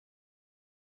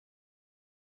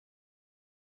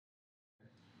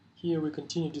Here we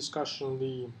continue discussion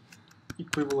the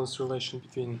equivalence relation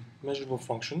between measurable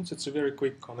functions. It's a very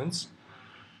quick comments.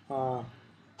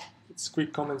 It's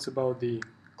quick comments about the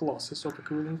classes of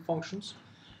equivalent functions.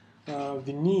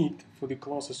 The need for the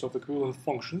classes of equivalent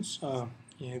functions.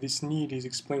 This need is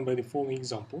explained by the following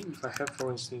example. If I have, for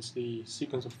instance, the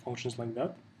sequence of functions like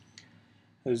that,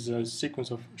 as a sequence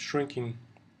of shrinking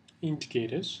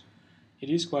indicators,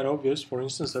 it is quite obvious, for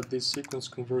instance, that this sequence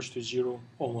converges to 0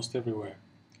 almost everywhere.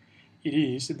 It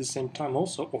is at the same time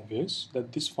also obvious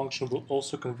that this function will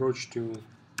also converge to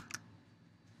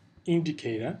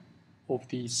indicator of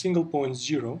the single point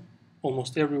 0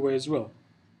 almost everywhere as well,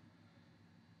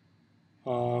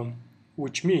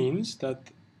 which means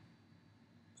that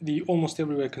the almost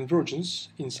everywhere convergence,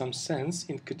 in some sense,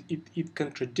 it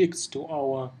contradicts to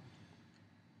our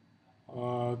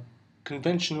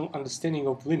conventional understanding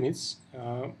of limits,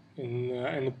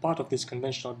 and a part of this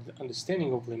conventional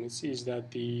understanding of limits is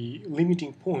that the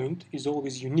limiting point is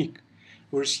always unique.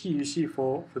 Whereas here you see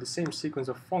for the same sequence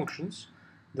of functions,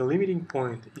 the limiting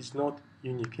point is not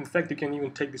unique. In fact, you can even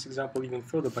take this example even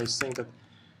further by saying that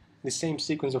the same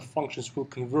sequence of functions will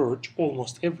converge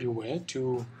almost everywhere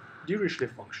to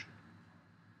Dirichlet function.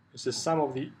 It's the sum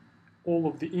of all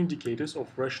of the indicators of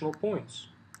rational points.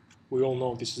 We all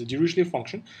know this is a Dirichlet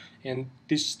function, and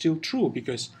this is still true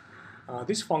because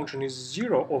this function is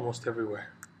 0 almost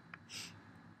everywhere.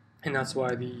 And that's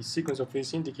why the sequence of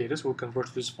these indicators will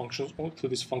converge to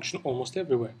this function almost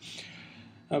everywhere.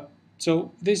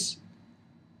 So this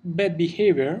bad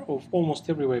behavior of almost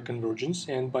everywhere convergence,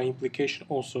 and by implication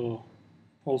also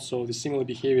the similar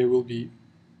behavior will be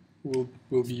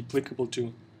applicable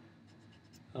to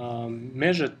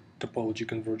measured topology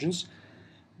convergence.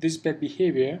 This bad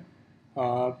behavior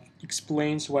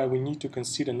explains why we need to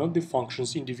consider not the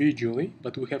functions individually,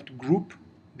 but we have to group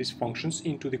these functions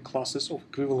into the classes of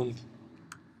equivalent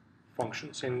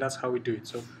functions, and that's how we do it.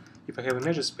 So if I have a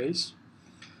measure space,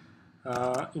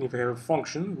 and if I have a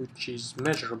function which is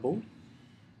measurable,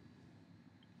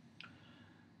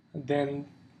 then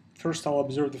first I'll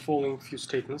observe the following few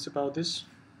statements about this.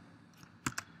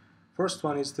 First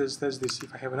one is this: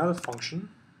 if I have another function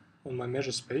on my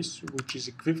measure space which is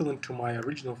equivalent to my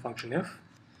original function f,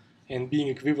 and being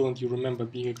equivalent, you remember,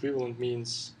 being equivalent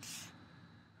means,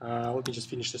 let me just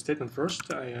finish the statement first.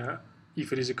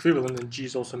 If it is equivalent, then g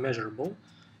is also measurable.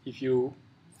 If you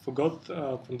forgot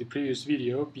from the previous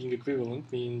video, being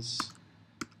equivalent means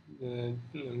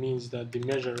that the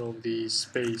measure of the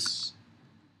space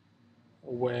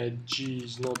where g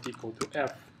is not equal to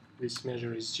f, this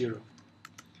measure is 0.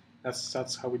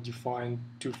 That's how we define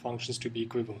two functions to be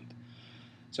equivalent.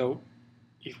 So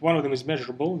if one of them is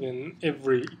measurable, then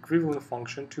every equivalent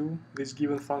function to this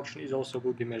given function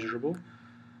will be measurable.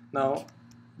 Now,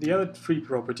 the other three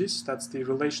properties, that's the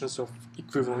relations of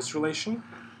equivalence relation,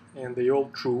 and they all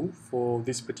true for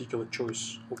this particular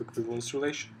choice of equivalence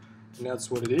relation, and that's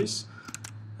what it is.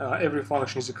 Every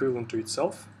function is equivalent to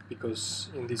itself, because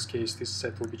in this case this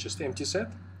set will be just empty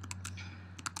set.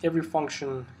 Every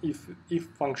function, if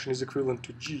function is equivalent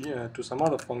to g to some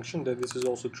other function, then this is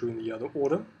also true in the other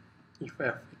order. If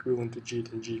f equivalent to g,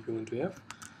 then g equivalent to f.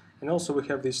 And also we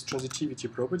have this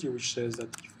transitivity property, which says that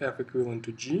if f equivalent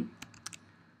to g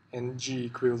and g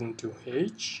equivalent to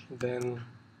h, then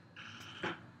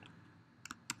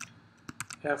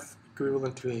f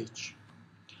equivalent to h.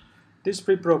 These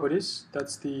three properties,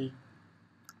 that's the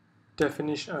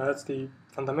definition, that's the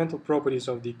fundamental properties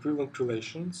of the equivalent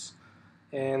relations.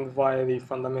 And via the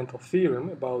fundamental theorem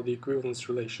about the equivalence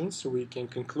relations, we can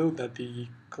conclude that the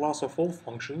class of all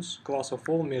functions, class of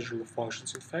all measurable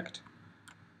functions, in fact,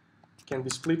 can be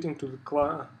split into the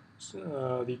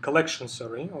collection,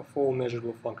 of all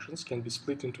measurable functions can be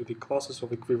split into the classes of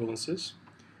equivalences,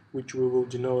 which we will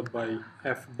denote by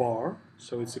f bar.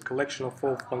 So it's a collection of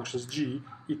all functions g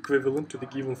equivalent to the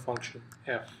given function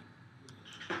f.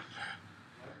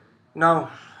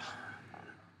 Now,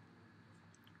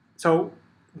 so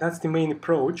that's the main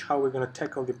approach, how we're going to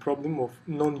tackle the problem of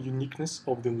non-uniqueness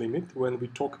of the limit when we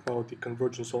talk about the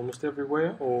convergence almost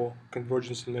everywhere or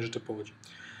convergence in measure topology.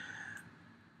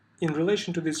 In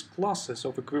relation to these classes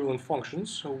of equivalent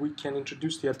functions, we can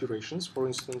introduce the operations. For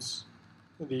instance,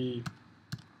 the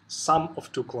sum of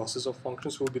two classes of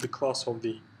functions will be the class of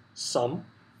the sum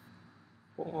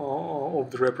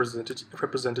of the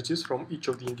representatives from each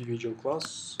of the individual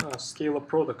class. Scalar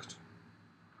product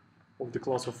of the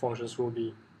class of functions will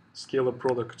be scalar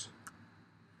product.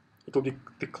 It will be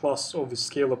the class of the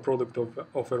scalar product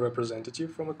of a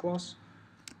representative from a class.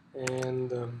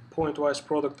 and pointwise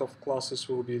product of classes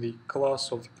will be the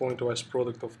class of the pointwise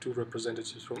product of two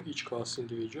representatives from each class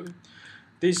individually.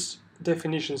 These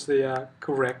definitions, they are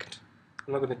correct.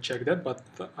 I'm not going to check that, but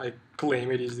I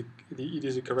claim it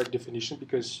is a correct definition,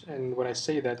 because, and when I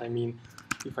say that, I mean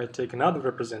if I take another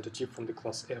representative from the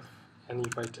class F and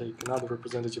if I take another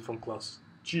representative from class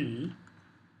G,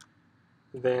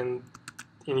 then,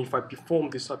 and if I perform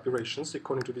these operations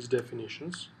according to these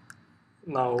definitions,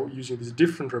 now using these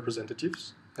different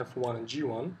representatives, F1 and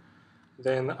G1,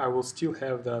 then I will still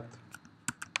have that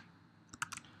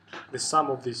the sum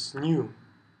of this new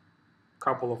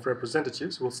couple of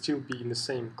representatives will still be in the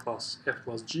same class F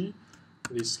plus G.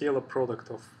 The scalar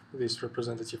product of this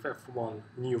representative F1,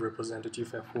 new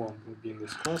representative F1, will be in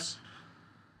this class,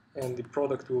 and the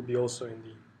product will be also in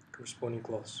the corresponding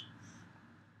class.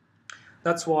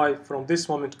 That's why from this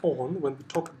moment on, when we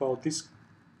talk about this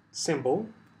symbol,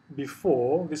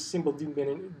 before, this symbol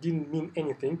didn't mean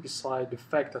anything beside the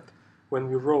fact that when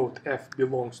we wrote F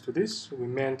belongs to this, we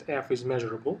meant F is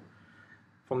measurable.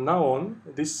 From now on,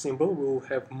 this symbol will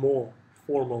have more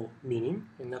formal meaning,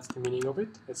 and that's the meaning of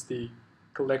it. It's the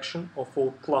collection of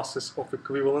all classes of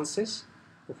equivalences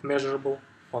of measurable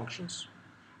functions.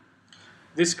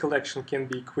 This collection can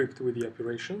be equipped with the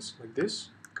operations like this,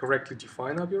 correctly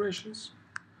defined operations.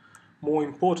 More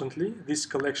importantly, this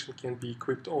collection can be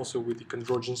equipped also with the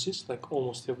convergences, like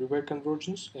almost everywhere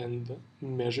convergence and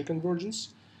measure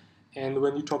convergence. And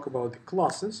when you talk about the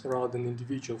classes rather than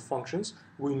individual functions,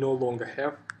 we no longer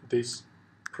have this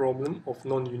problem of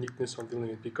non-uniqueness of the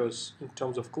limit, because in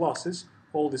terms of classes,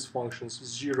 all these functions,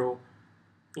 0,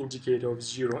 indicator of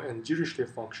 0, and Dirichlet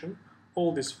function,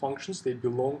 all these functions, they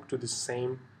belong to the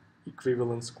same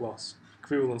equivalence class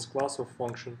of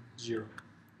function 0.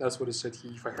 That's what I said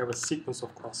here. If I have a sequence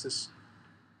of classes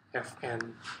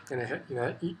Fn,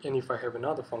 and if I have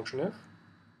another function f,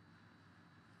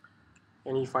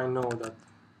 and if I know that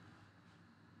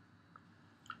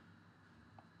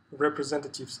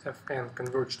representatives Fn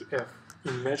converge to F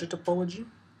in measure topology,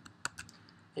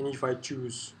 and if I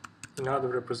choose another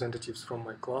representatives from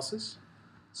my classes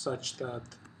such that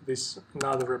this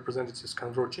another representatives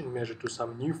converge in measure to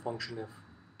some new function f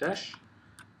dash,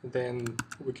 then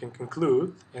we can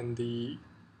conclude, and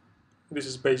this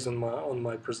is based on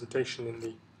my presentation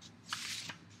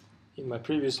in my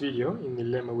previous video, in the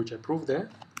lemma which I proved there,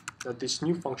 that this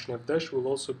new function f dash will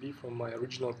also be from my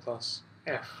original class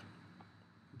f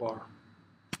bar.